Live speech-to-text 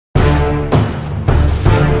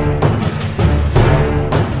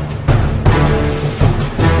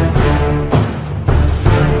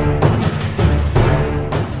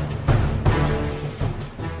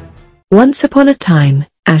Once upon a time,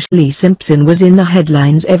 Ashlee Simpson was in the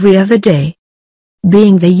headlines every other day.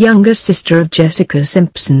 Being the younger sister of Jessica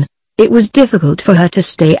Simpson, it was difficult for her to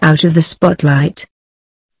stay out of the spotlight.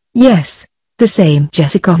 Yes, the same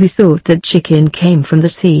Jessica who thought that chicken came from the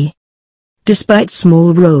sea. Despite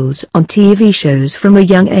small roles on TV shows from a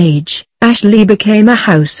young age, Ashlee became a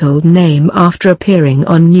household name after appearing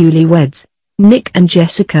on Newlyweds, Nick and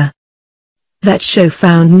Jessica. That show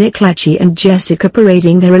found Nick Lachey and Jessica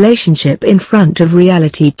parading their relationship in front of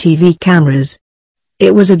reality TV cameras.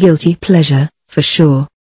 It was a guilty pleasure, for sure.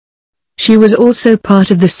 She was also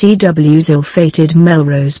part of the CW's ill-fated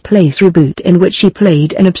Melrose Place reboot, in which she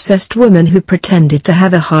played an obsessed woman who pretended to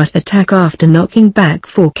have a heart attack after knocking back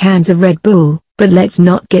 4 cans of Red Bull, but let's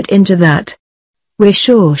not get into that. We're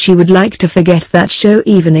sure she would like to forget that show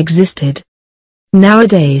even existed.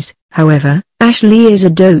 Nowadays, however, Ashlee is a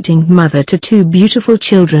doting mother to 2 beautiful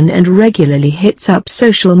children and regularly hits up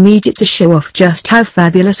social media to show off just how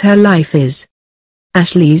fabulous her life is.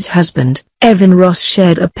 Ashlee's husband, Evan Ross,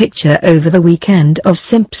 shared a picture over the weekend of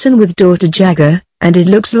Simpson with daughter Jagger, and it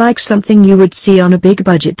looks like something you would see on a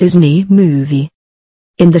big-budget Disney movie.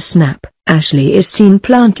 In the snap, Ashlee is seen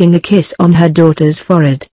planting a kiss on her daughter's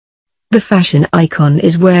forehead. The fashion icon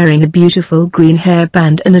is wearing a beautiful green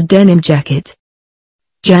hairband and a denim jacket.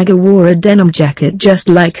 Jagger wore a denim jacket just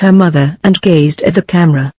like her mother and gazed at the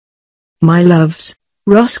camera. "My loves,"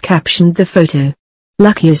 Ross captioned the photo.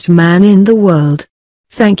 "Luckiest man in the world.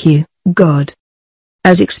 Thank you, God."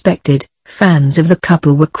 As expected, fans of the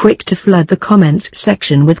couple were quick to flood the comments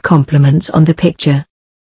section with compliments on the picture.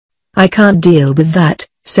 "I can't deal with that,"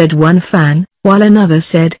 said one fan, while another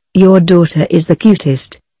said, "Your daughter is the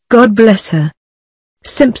cutest, God bless her."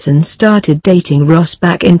 Simpson started dating Ross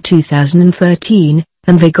back in 2013,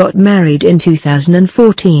 and they got married in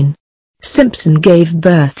 2014. Simpson gave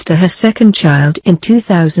birth to her second child in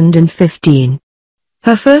 2015.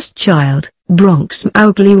 Her first child, Bronx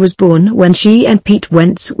Mowgli, was born when she and Pete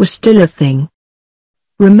Wentz were still a thing.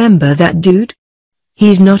 Remember that dude?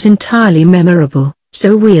 He's not entirely memorable,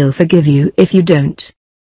 so we'll forgive you if you don't.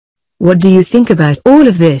 What do you think about all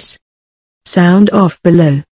of this? Sound off below.